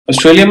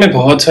Australia में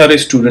बहुत सारे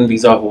स्टूडेंट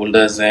वीज़ा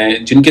होल्डर्स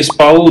हैं जिनके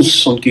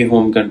स्पाउस उनकी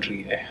होम कंट्री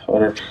है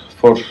और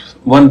फॉर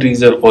वन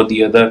रीज़न और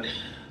दी अदर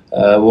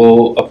वो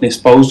अपने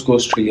स्पाउस को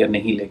ऑस्ट्रेलिया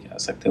नहीं लेके आ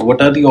सकते.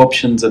 What are the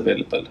options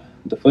available?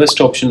 The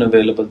first option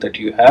available that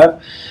you have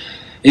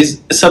is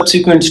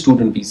subsequent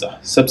student visa.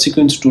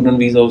 Subsequent student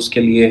visa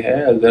उसके लिए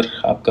है अगर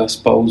आपका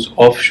स्पाउस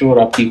ऑफशोर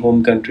आपकी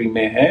होम कंट्री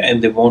में है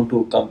and they want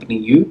to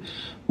accompany you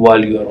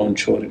while you are on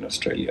शोर in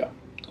Australia.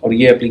 और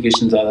ये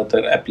एप्लीकेशन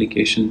ज़्यादातर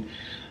एप्लीकेशन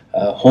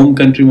होम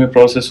कंट्री में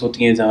प्रोसेस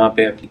होती हैं जहाँ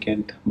पे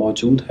एप्लीकेंट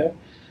मौजूद है.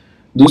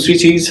 दूसरी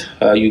चीज़,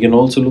 you can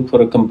also look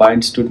for a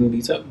combined student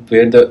visa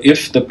where the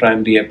if the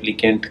primary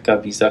applicant का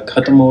वीज़ा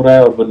ख़त्म हो रहा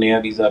है और वो नया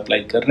वीज़ा अप्लाई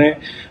कर रहे हैं,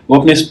 वो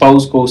अपने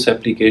स्पाउस को उस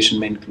एप्लीकेशन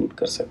में इंक्लूड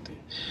कर सकते हैं.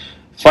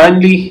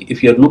 Finally,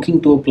 if you're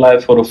looking to apply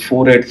for a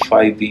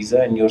 485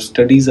 visa and your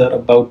studies are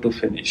about to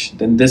finish,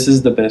 then this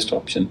is the best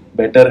option.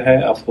 Better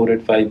है आप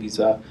 485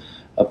 visa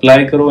apply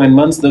करो and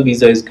once the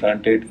visa is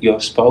granted, your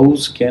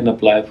spouse can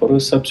apply for a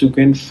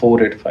subsequent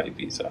 485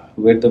 visa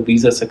where the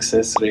visa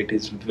success rate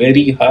is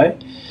very high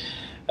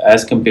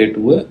as compared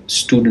to a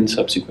student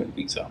subsequent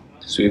visa.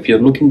 So if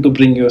you're looking to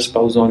bring your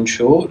spouse on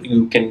shore,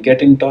 you can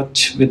get in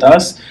touch with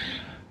us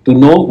to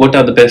know what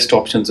are the best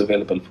options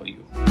available for you.